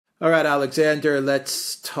All right, Alexander,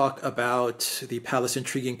 let's talk about the palace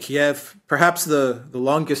intrigue in Kiev. Perhaps the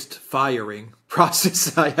longest firing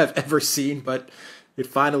process I have ever seen, but it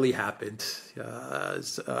finally happened.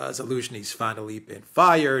 Zaluzhny's finally been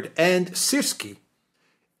fired, and Syrskyi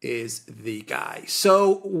is the guy.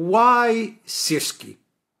 So why Syrskyi?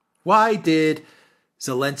 Why did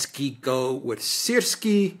Zelensky go with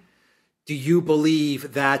Syrskyi? Do you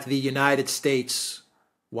believe that the United States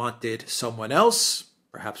wanted someone else?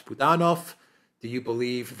 Perhaps Budanov? Do you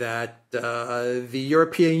believe that the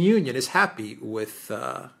European Union is happy with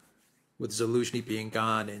Zaluzhny being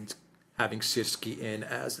gone and having Syrskyi in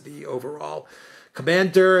as the overall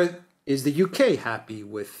commander? Is the UK happy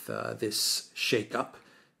with this shakeup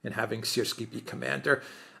and having Syrskyi be commander?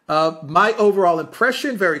 My overall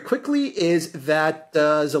impression, very quickly, is that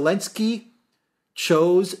Zelensky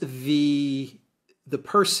chose the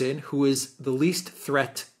person who is the least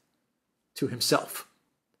threat to himself.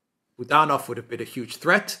 Budanov would have been a huge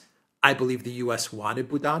threat. I believe the US wanted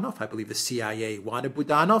Budanov. I believe the CIA wanted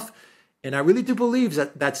Budanov. And I really do believe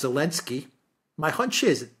that Zelensky, my hunch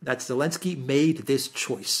is that Zelensky made this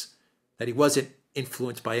choice, that he wasn't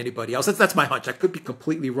influenced by anybody else. That's my hunch. I could be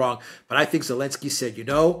completely wrong. But I think Zelensky said,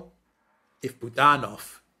 if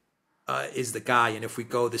Budanov is the guy, and if we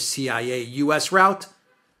go the CIA-US route,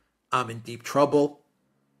 I'm in deep trouble.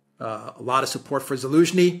 A lot of support for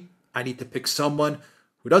Zaluzhny. I need to pick someone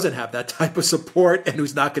who doesn't have that type of support and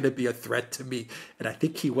who's not going to be a threat to me. And I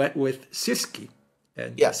think he went with Syrskyi.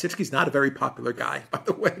 And Syrskyi's not a very popular guy, by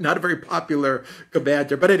the way, not a very popular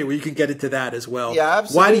commander. But anyway, you can get into that as well. Yeah,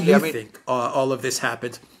 absolutely. Why do you think all of this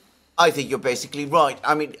happened? I think you're basically right.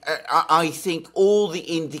 I mean, I think all the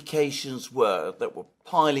indications that were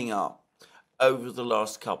piling up over the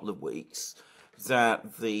last couple of weeks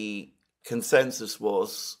that the consensus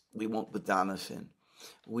was we want Budanov in.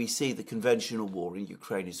 We see the conventional war in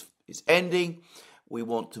Ukraine is ending. We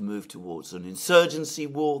want to move towards an insurgency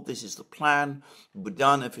war. This is the plan.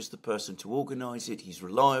 Budanov is the person to organize it. He's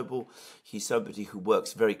reliable. He's somebody who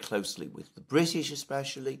works very closely with the British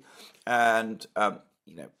especially. And,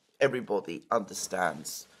 everybody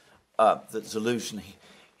understands that Zaluzhny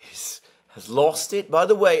has lost it. By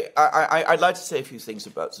the way, I'd like to say a few things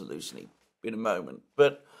about Zaluzhny in a moment.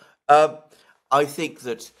 But I think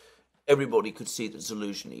that everybody could see that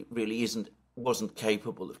Zaluzhny really wasn't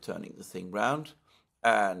capable of turning the thing round,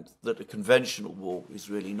 and that a conventional war is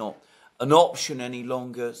really not an option any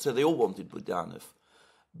longer. So they all wanted Budanov.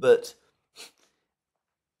 But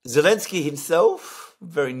Zelensky himself,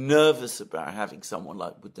 very nervous about having someone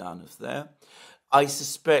like Budanov there. I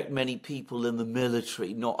suspect many people in the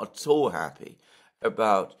military not at all happy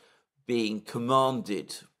about being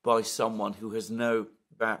commanded by someone who has no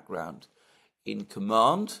background in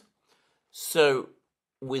command. So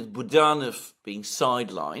with Budanov being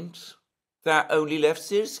sidelined, that only left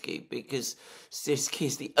Syrskyi, because Syrskyi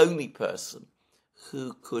is the only person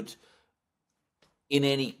who could, in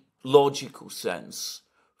any logical sense,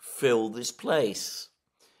 fill this place.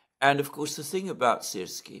 And of course, the thing about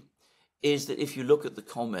Syrskyi is that if you look at the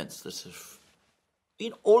comments that have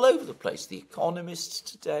been all over the place, the economists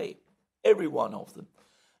today, every one of them,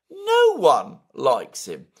 no one likes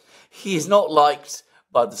him. He is not liked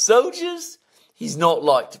by the soldiers. He's not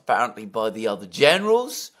liked, apparently, by the other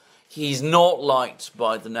generals. He's not liked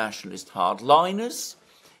by the nationalist hardliners.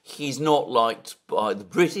 He's not liked by the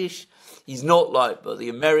British. He's not liked by the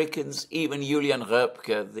Americans. Even Julian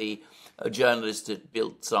Röpke, the journalist at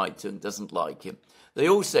Bild Zeitung, doesn't like him. They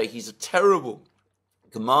all say he's a terrible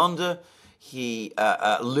commander. He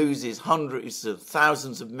loses hundreds of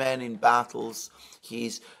thousands of men in battles.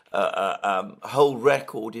 His whole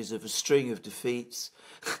record is of a string of defeats.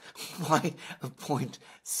 Why appoint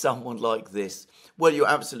someone like this? Well, you're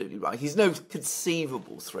absolutely right. He's no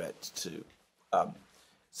conceivable threat to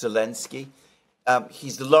Zelensky.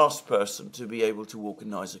 He's the last person to be able to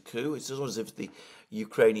organize a coup. It's as if the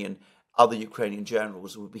other Ukrainian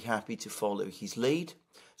generals would be happy to follow his lead.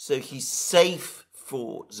 So he's safe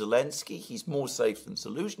for Zelensky. He's more safe than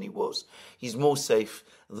Zaluzhny was. He's more safe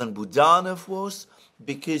than Budanov was,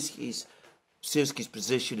 because Syrskyi's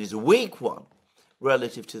position is a weak one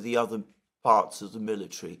relative to the other parts of the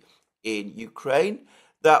military in Ukraine.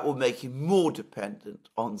 That will make him more dependent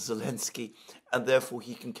on Zelensky, and therefore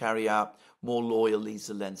he can carry out more loyally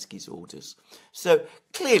Zelensky's orders. So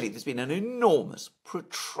clearly there's been an enormous,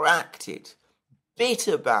 protracted,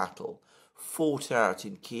 bitter battle fought out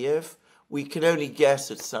in Kiev. We can only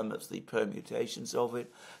guess at some of the permutations of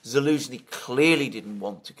it. Zaluzhny clearly didn't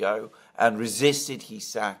want to go and resisted his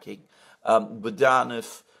sacking.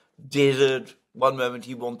 Budanov did it. One moment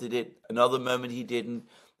he wanted it, another moment he didn't.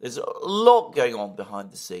 There's a lot going on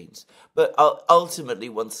behind the scenes. But ultimately,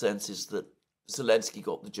 one senses that Zelensky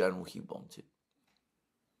got the general he wanted.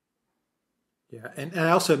 Yeah, and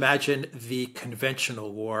I also imagine the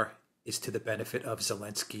conventional war is to the benefit of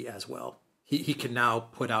Zelensky as well. He can now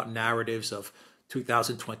put out narratives of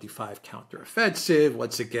 2025 counteroffensive,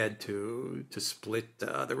 once again to split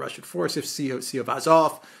the Russian forces, Sea of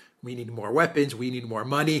Azov. We need more weapons, we need more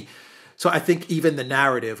money. So I think even the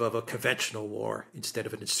narrative of a conventional war instead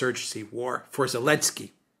of an insurgency war for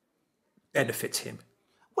Zelensky benefits him.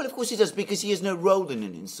 Well, of course he does, because he has no role in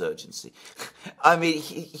an insurgency. I mean,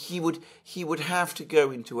 he would have to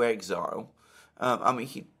go into exile. I mean,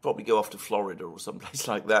 he'd probably go off to Florida or someplace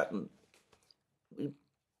like that. And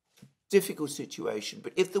difficult situation.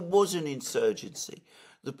 But if there was an insurgency,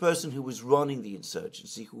 the person who was running the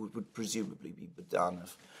insurgency, who would presumably be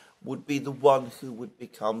Budanov, would be the one who would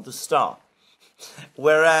become the star.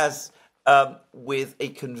 Whereas with a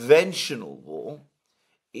conventional war,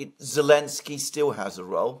 Zelensky still has a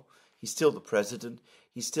role. He's still the president.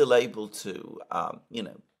 He's still able to,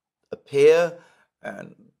 appear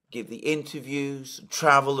and give the interviews, and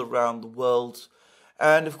travel around the world.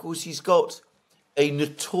 And, of course, he's got a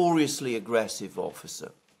notoriously aggressive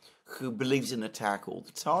officer who believes in attack all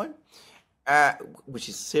the time, which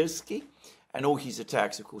is Syrskyi. And all his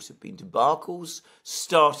attacks, of course, have been debacles,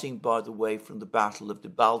 starting, by the way, from the Battle of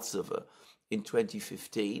Debaltseve in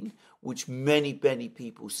 2015, which many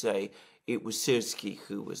people say it was Syrskyi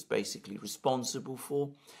who was basically responsible for.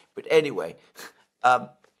 But anyway,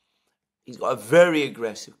 he's got a very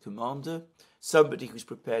aggressive commander, somebody who's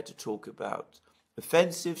prepared to talk about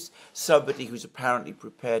offensives, somebody who's apparently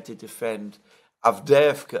prepared to defend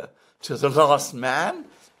Avdiivka to the last man,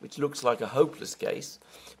 which looks like a hopeless case.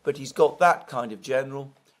 But he's got that kind of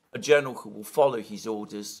general, a general who will follow his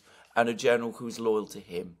orders, and a general who's loyal to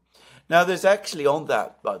him. Now, there's actually on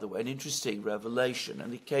that, by the way, an interesting revelation,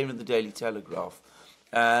 and it came in the Daily Telegraph,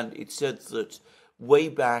 and it said that way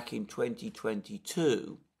back in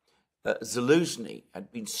 2022, Zaluzhny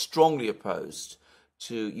had been strongly opposed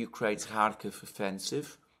to Ukraine's Kharkiv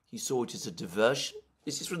offensive. He saw it as a diversion.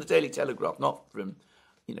 This is from the Daily Telegraph, not from,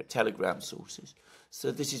 Telegram sources. So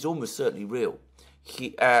this is almost certainly real.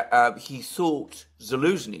 He thought,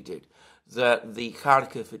 Zaluzhny did, that the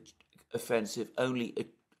Kharkiv offensive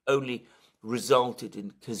only resulted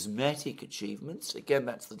in cosmetic achievements. Again,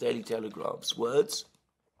 that's the Daily Telegraph's words,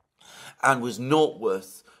 and was not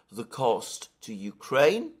worth the cost to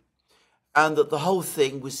Ukraine, and that the whole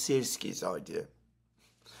thing was Syrskyi's idea.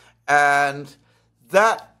 And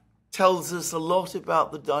that tells us a lot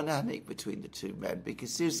about the dynamic between the two men,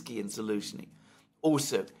 because Syrskyi and Zaluzhny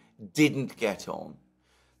also didn't get on.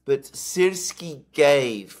 But Syrskyi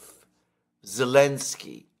gave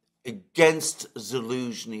Zelensky, against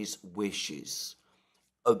Zaluzhny's wishes,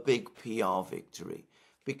 a big PR victory.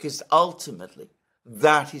 Because ultimately,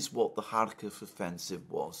 that is what the Kharkiv offensive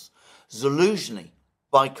was. Zaluzhny,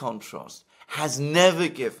 by contrast, has never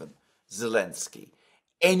given Zelensky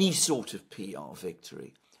any sort of PR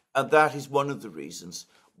victory. And that is one of the reasons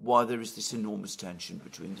why there is this enormous tension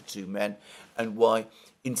between the two men, and why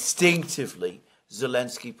instinctively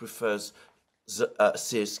Zelensky prefers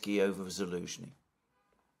Syrskyi over Zaluzhny.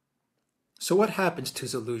 So what happens to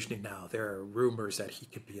Zaluzhny now? There are rumors that he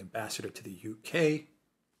could be ambassador to the UK.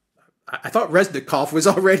 I thought Reznikov was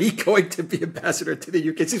already going to be ambassador to the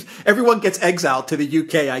UK. It seems everyone gets exiled to the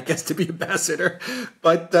UK, I guess, to be ambassador.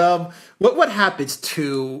 But what happens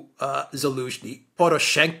to Zaluzhny?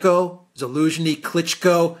 Poroshenko, Zaluzhny,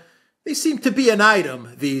 Klitschko, they seem to be an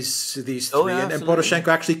item, these three. Yeah, and Poroshenko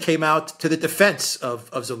actually came out to the defense of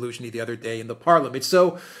Zaluzhny the other day in the parliament.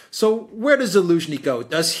 So where does Zaluzhny go?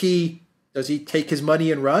 Does he take his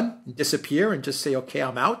money and run and disappear and just say, okay,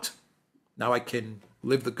 I'm out? Now I can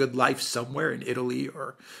live the good life somewhere in Italy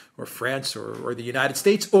or France or the United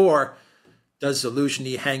States? Or does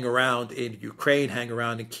Zaluzhny hang around in Ukraine, hang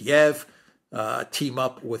around in Kiev, team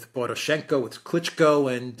up with Poroshenko, with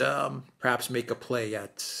Klitschko, and perhaps make a play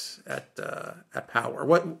at power?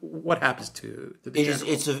 What happens to the general?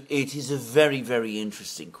 It is a very, very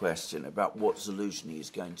interesting question about what Zaluzhny is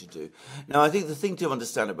going to do. Now, I think the thing to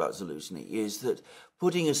understand about Zaluzhny is that,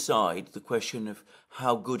 putting aside the question of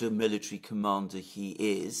how good a military commander he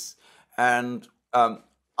is, and I'm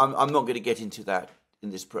not going to get into that in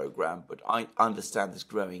this program, but I understand there's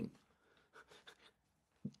growing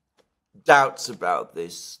doubts about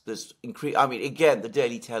this. Again, the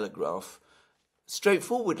Daily Telegraph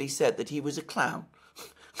straightforwardly said that he was a clown.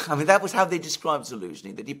 I mean, that was how they described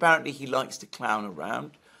Zaluzhny, that apparently he likes to clown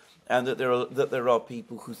around, and that there are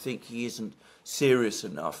people who think he isn't serious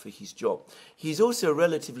enough for his job. He's also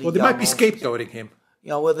relatively well, they young might be scapegoating him.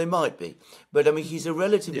 Yeah, well, they might be. But, I mean, he's a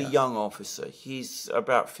relatively young officer. He's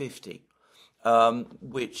about 50,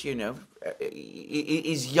 which, you know,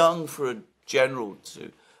 is young for a general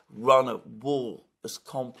to run a war as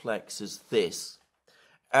complex as this.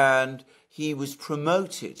 And he was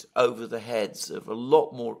promoted over the heads of a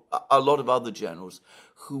lot of other generals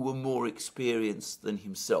who were more experienced than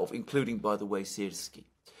himself, including, by the way, Syrski.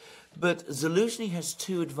 But Zaluzhny has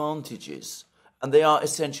two advantages, and they are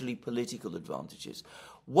essentially political advantages.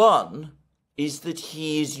 One is that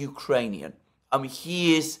he is Ukrainian. I mean,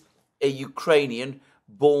 he is a Ukrainian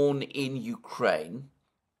born in Ukraine,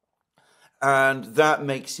 and that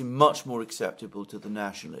makes him much more acceptable to the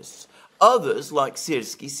nationalists. Others, like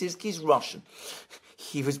Syrski is Russian.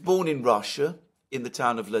 He was born in Russia, in the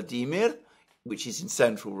town of Vladimir, which is in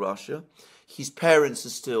central Russia. His parents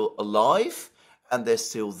are still alive, and they're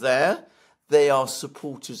still there. They are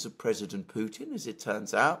supporters of President Putin, as it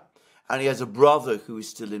turns out. And he has a brother who is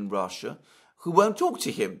still in Russia, who won't talk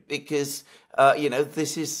to him because,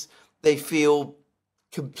 they feel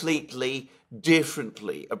completely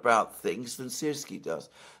differently about things than Syrski does.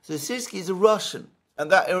 So Syrski is a Russian,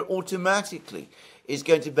 and that automatically is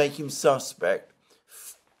going to make him suspect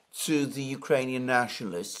to the Ukrainian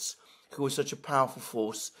nationalists, who are such a powerful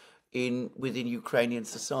force within Ukrainian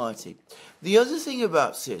society. The other thing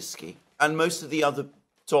about Syrski, and most of the other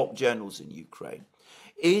top generals in Ukraine,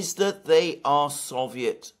 is that they are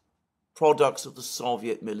Soviet products of the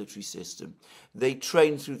Soviet military system. They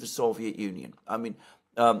trained through the Soviet Union. I mean,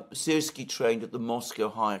 Syrski trained at the Moscow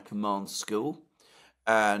Higher Command School,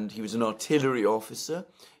 and he was an artillery officer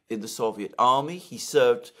in the Soviet army. He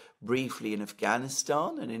served briefly in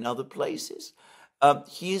Afghanistan and in other places.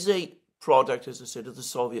 He is a product, as I said, of the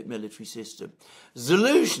Soviet military system.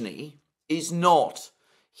 Zaluzhny is not.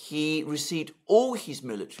 He received all his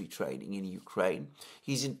military training in Ukraine.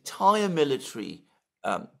 His entire military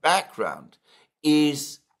background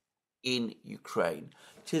is in Ukraine.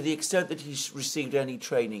 To the extent that he's received any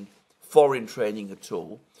training, foreign training at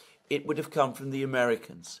all, it would have come from the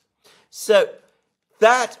Americans. So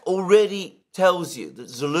that already tells you that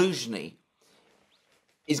Zaluzhny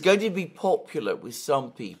is going to be popular with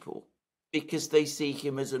some people because they see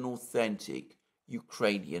him as an authentic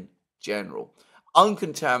Ukrainian general,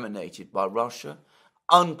 uncontaminated by Russia,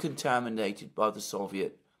 uncontaminated by the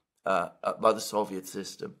Soviet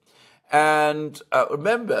system. And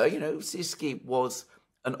remember, Syrski was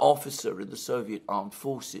an officer in the Soviet armed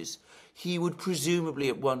forces. He would presumably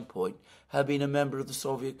at one point have been a member of the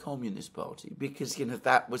Soviet Communist Party because,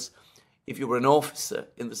 that was, if you were an officer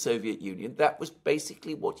in the Soviet Union, that was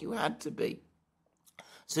basically what you had to be.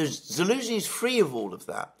 So Zaluzhny is free of all of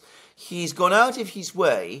that. He's gone out of his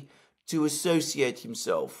way to associate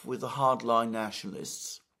himself with the hardline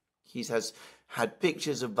nationalists. He has had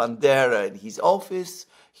pictures of Bandera in his office.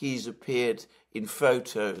 He's appeared in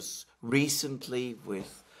photos recently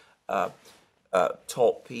with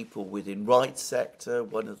top people within Right Sector,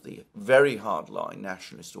 one of the very hardline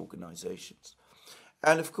nationalist organizations.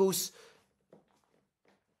 And of course,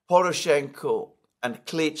 Poroshenko and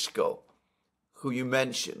Klitschko, who you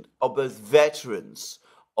mentioned, are both veterans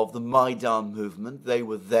of the Maidan movement. They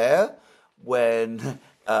were there when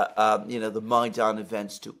the Maidan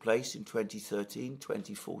events took place in 2013,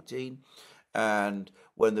 2014, and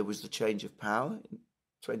when there was the change of power in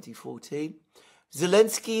 2014.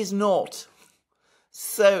 Zelensky is not.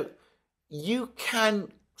 So you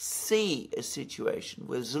can see a situation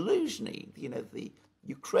where Zaluzhny, the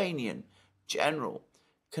Ukrainian general,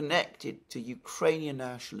 connected to Ukrainian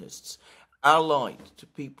nationalists, allied to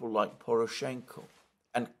people like Poroshenko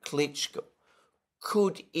and Klitschko,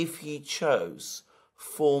 could, if he chose,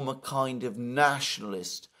 form a kind of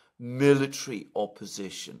nationalist military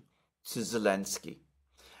opposition to Zelensky.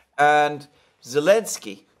 And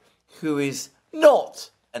Zelensky, who is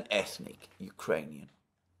not an ethnic Ukrainian,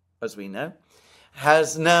 as we know,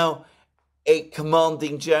 has now a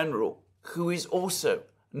commanding general who is also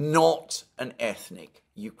not an ethnic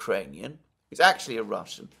Ukrainian. He's actually a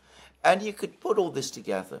Russian. And you could put all this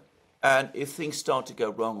together, and if things start to go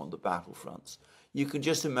wrong on the battlefronts, you can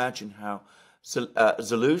just imagine how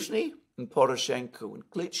Zaluzhny and Poroshenko and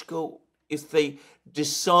Klitschko, if they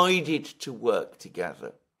decided to work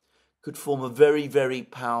together, could form a very, very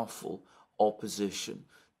powerful opposition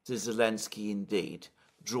to Zelensky indeed,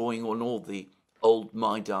 drawing on all the old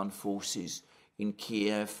Maidan forces in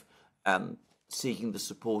Kiev and seeking the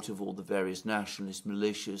support of all the various nationalist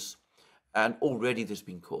militias. And already there's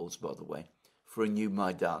been calls, by the way, for a new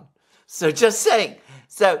Maidan. So just saying.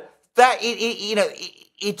 So that,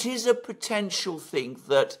 it is a potential thing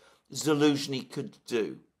that Zaluzhny could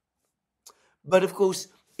do. But of course,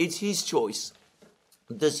 it's his choice.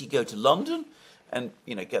 Does he go to London and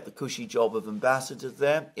get the cushy job of ambassador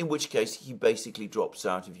there, in which case he basically drops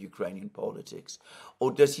out of Ukrainian politics?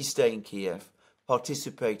 Or does he stay in Kiev,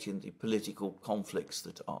 participate in the political conflicts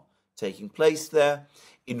that are taking place there,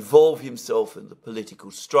 involve himself in the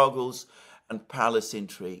political struggles and palace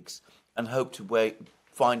intrigues, and hope to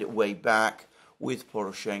find a way back with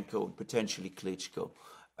Poroshenko and potentially Klitschko,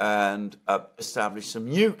 and establish some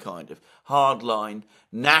new kind of hardline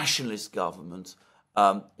nationalist government,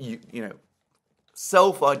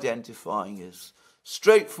 self-identifying as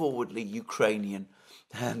straightforwardly Ukrainian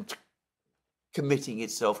and committing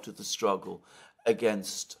itself to the struggle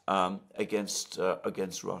against Russia.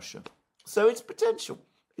 So it's potential.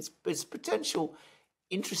 It's potential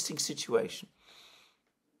interesting situation.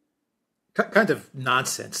 Kind of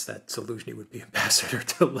nonsense that Zaluzhny would be ambassador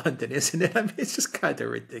to London, isn't it? I mean, it's just kind of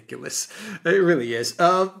ridiculous. It really is.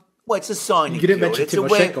 Well, it's a sign. You didn't mention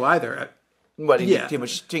Timoshenko either. Well, yeah.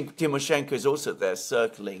 Timoshenko is also there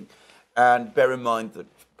circling. And bear in mind that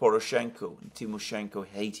Poroshenko and Timoshenko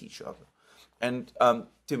hate each other. And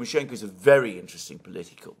Timoshenko is a very interesting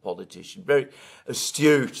politician, very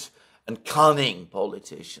astute and cunning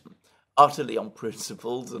politician, utterly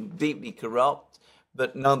unprincipled and deeply corrupt,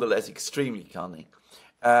 but nonetheless extremely cunning.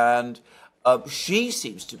 And she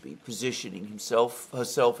seems to be positioning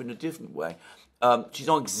herself in a different way. She's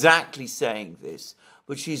not exactly saying this,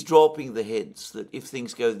 but she's dropping the hints that if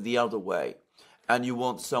things go the other way and you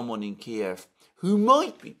want someone in Kiev who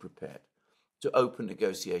might be prepared to open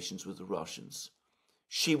negotiations with the Russians,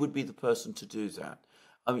 she would be the person to do that.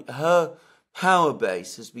 I mean, her power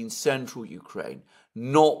base has been central Ukraine,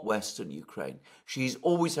 not Western Ukraine. She's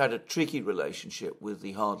always had a tricky relationship with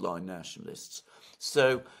the hardline nationalists.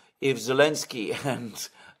 So if Zelensky and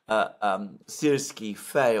Syrsky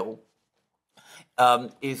fail,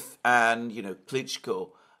 Klitschko,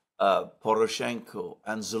 Poroshenko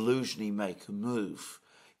and Zaluzhny make a move,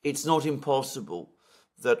 it's not impossible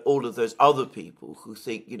that all of those other people who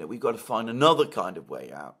think, we've got to find another kind of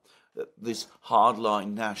way out, that this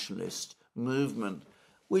hardline nationalist movement,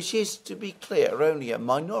 which is, to be clear, only a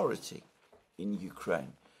minority in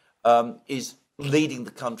Ukraine, is leading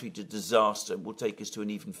the country to disaster and will take us to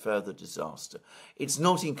an even further disaster. It's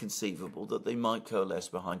not inconceivable that they might coalesce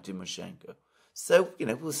behind Timoshenko. So,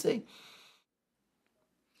 we'll see.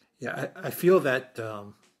 Yeah, I feel that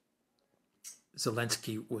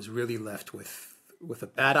Zelensky was really left with a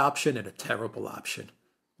bad option and a terrible option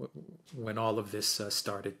when all of this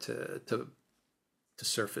started to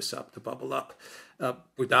surface up, to bubble up.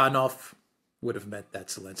 Budanov would have meant that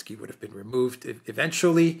Zelensky would have been removed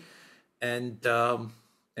eventually, and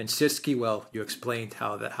Syrsky, well, you explained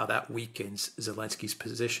how that weakens Zelensky's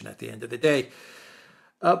position at the end of the day.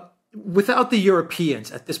 Without the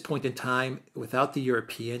Europeans, at this point in time, without the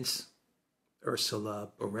Europeans,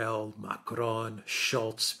 Ursula, Borrell, Macron,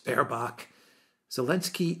 Schultz, Baerbock,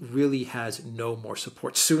 Zelensky really has no more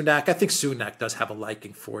support. Sunak, I think Sunak does have a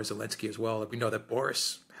liking for Zelensky as well. We know that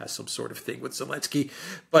Boris has some sort of thing with Zelensky.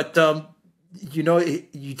 But,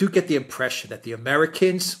 you do get the impression that the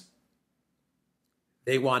Americans,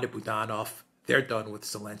 they wanted Budanov. They're done with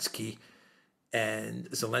Zelensky. And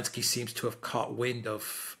Zelensky seems to have caught wind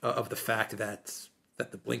of the fact that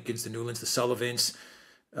the Blinkens, the Newlands, the Sullivans,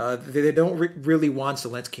 they don't really want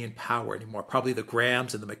Zelensky in power anymore. Probably the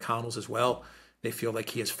Grahams and the McConnells as well. They feel like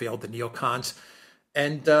he has failed the neocons.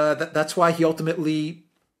 And that's why he ultimately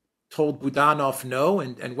told Budanov no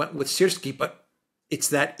and went with Syrsky. But it's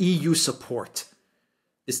that EU support,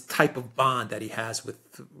 this type of bond that he has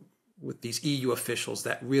with these EU officials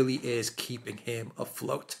that really is keeping him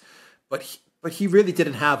afloat. But he really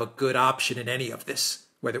didn't have a good option in any of this,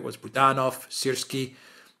 whether it was Budanov, Syrsky.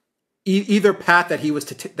 Either path that he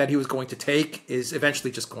was going to take is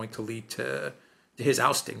eventually just going to lead to his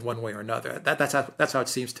ousting one way or another. That's how it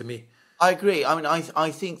seems to me. I agree. I mean,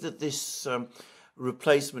 I think that this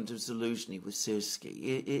replacement of Zaluzhny with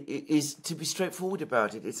Syrsky is, to be straightforward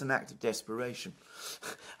about it, it's an act of desperation.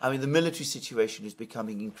 I mean, the military situation is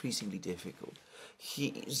becoming increasingly difficult.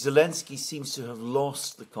 Zelensky seems to have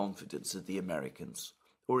lost the confidence of the Americans,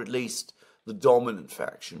 or at least the dominant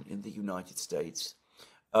faction in the United States.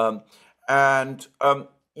 And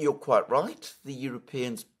you're quite right. The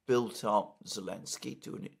Europeans built up Zelensky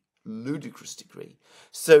to a ludicrous degree.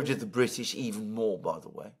 So did the British, even more, by the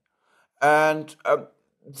way. And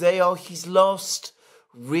they are his last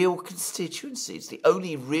real constituency. It's the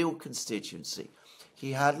only real constituency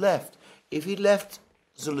he had left. If he'd left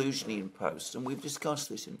Zaluzhny in post, and we've discussed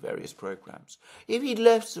this in various programs, if he'd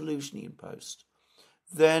left Zaluzhny in post,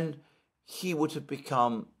 then he would have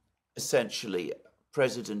become essentially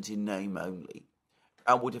president in name only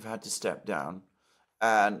and would have had to step down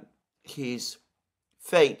and his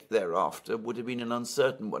fate thereafter would have been an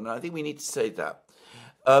uncertain one. And I think we need to say that.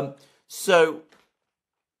 So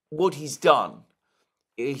what he's done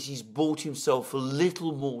is he's bought himself a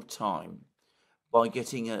little more time by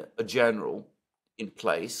getting a general in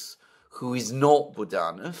place who is not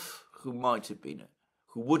Budanov, who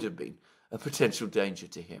would have been a potential danger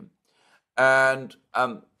to him, and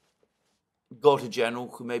got a general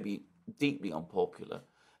who may be deeply unpopular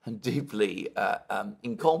and deeply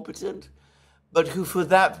incompetent, but who for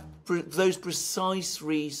those precise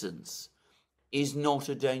reasons is not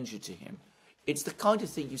a danger to him. It's the kind of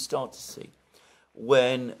thing you start to see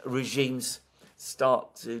when regimes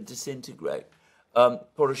start to disintegrate.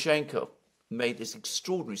 Poroshenko made this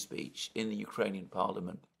extraordinary speech in the Ukrainian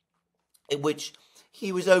parliament in which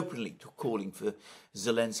he was openly calling for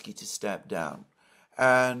Zelensky to step down.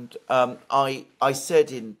 And I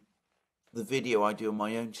said in the video I do on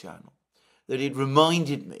my own channel that it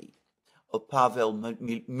reminded me of Pavel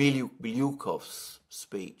Milyukov's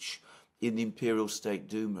speech in the Imperial State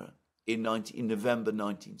Duma in November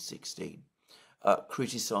 1916,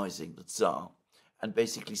 criticizing the Tsar and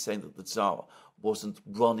basically saying that the Tsar wasn't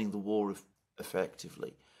running the war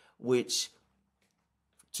effectively, which,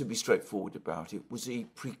 to be straightforward about it, was a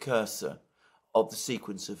precursor of the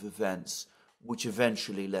sequence of events which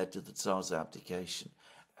eventually led to the Tsar's abdication.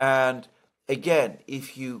 And again,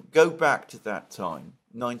 if you go back to that time,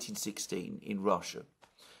 1916 in Russia,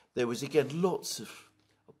 there was again lots of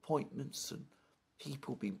appointments and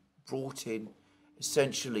people being brought in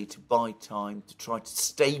essentially to buy time, to try to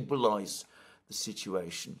stabilize the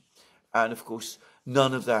situation. And of course,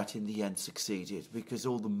 none of that in the end succeeded, because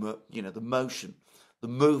all the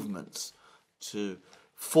movements to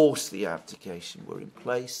force the abdication were in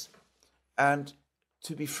place. And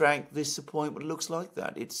to be frank, this appointment looks like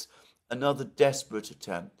that. It's another desperate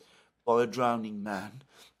attempt by a drowning man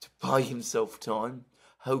to buy himself time,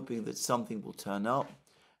 hoping that something will turn up,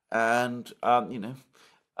 and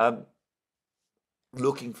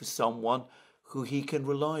looking for someone who he can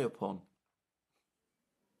rely upon.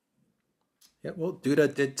 Yeah, well,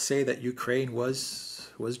 Duda did say that Ukraine was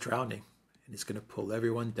drowning, and he's going to pull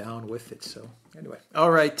everyone down with it. So anyway,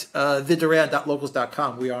 all right,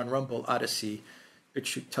 theduran.locals.com. We are on Rumble, Odyssey,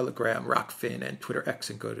 BitChute, Telegram, Rockfin, and Twitter X,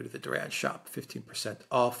 and go to the Duran shop. 15%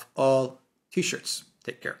 off all t-shirts.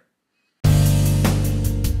 Take care.